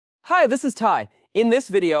Hi, this is Ty. In this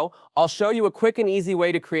video, I'll show you a quick and easy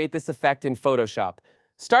way to create this effect in Photoshop.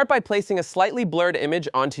 Start by placing a slightly blurred image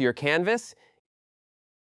onto your canvas.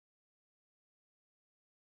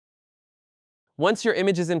 Once your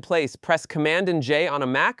image is in place, press Command and J on a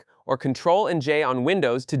Mac or Control and J on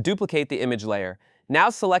Windows to duplicate the image layer. Now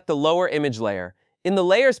select the lower image layer. In the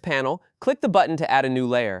Layers panel, click the button to add a new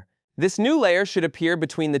layer. This new layer should appear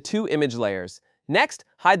between the two image layers. Next,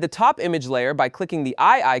 hide the top image layer by clicking the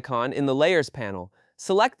eye icon in the Layers panel.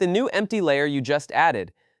 Select the new empty layer you just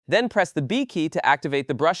added. Then press the B key to activate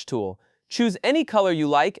the brush tool. Choose any color you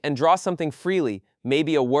like and draw something freely,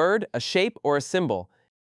 maybe a word, a shape, or a symbol.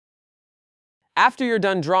 After you're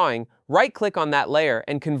done drawing, right-click on that layer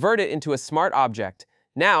and convert it into a smart object.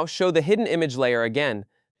 Now, show the hidden image layer again.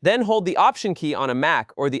 Then hold the Option key on a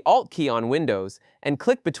Mac or the Alt key on Windows and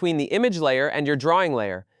click between the image layer and your drawing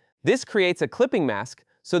layer. This creates a clipping mask,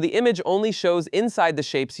 so the image only shows inside the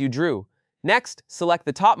shapes you drew. Next, select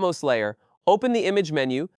the topmost layer, open the Image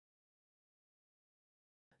menu,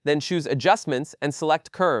 then choose Adjustments and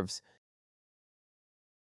select Curves.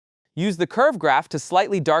 Use the curve graph to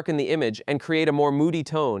slightly darken the image and create a more moody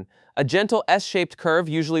tone. A gentle S-shaped curve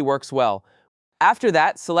usually works well. After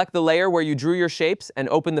that, select the layer where you drew your shapes and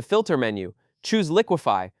open the Filter menu. Choose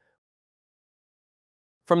Liquify.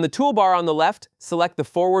 From the toolbar on the left, select the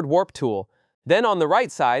Forward Warp tool. Then on the right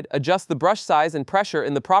side, adjust the brush size and pressure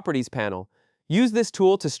in the Properties panel. Use this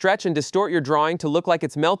tool to stretch and distort your drawing to look like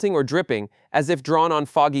it's melting or dripping, as if drawn on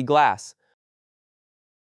foggy glass.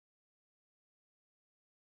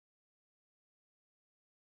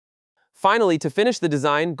 Finally, to finish the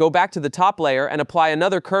design, go back to the top layer and apply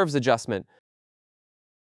another curves adjustment.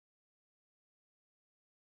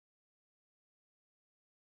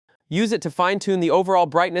 Use it to fine-tune the overall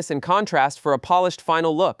brightness and contrast for a polished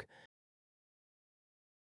final look.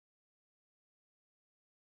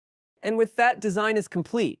 And with that, design is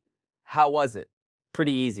complete. How was it?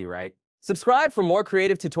 Pretty easy, right? Subscribe for more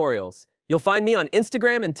creative tutorials. You'll find me on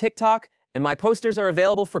Instagram and TikTok, and my posters are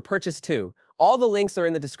available for purchase too. All the links are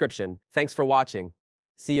in the description. Thanks for watching.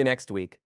 See you next week.